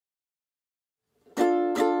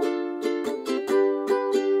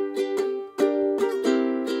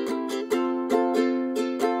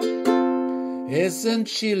Isn't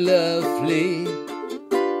she lovely?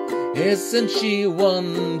 Isn't she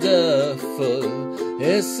wonderful?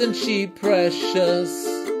 Isn't she precious?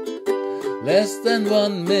 Less than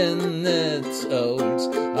 1 minute old.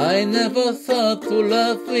 I never thought to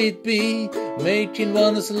love we'd be, making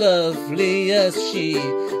one as lovely as she.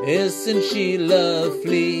 Isn't she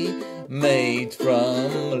lovely? Made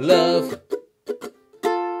from love.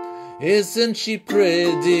 Isn't she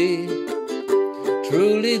pretty?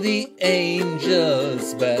 Truly the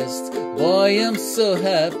angel's best. Boy, I'm so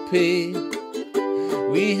happy.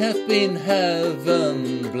 We have been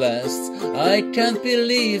heaven blessed. I can't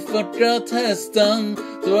believe what God has done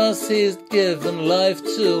to us. He's given life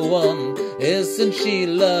to one. Isn't she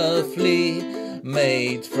lovely?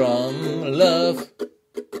 Made from love.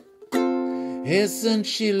 Isn't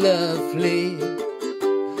she lovely?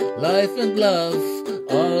 Life and love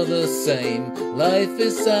are the same. Life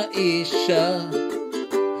is Aisha,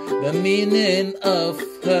 the meaning of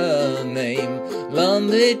her name. Long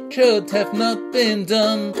it could have not been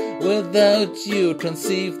done without you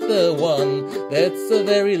conceived the one that's so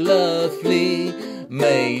very lovely,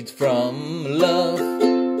 made from love.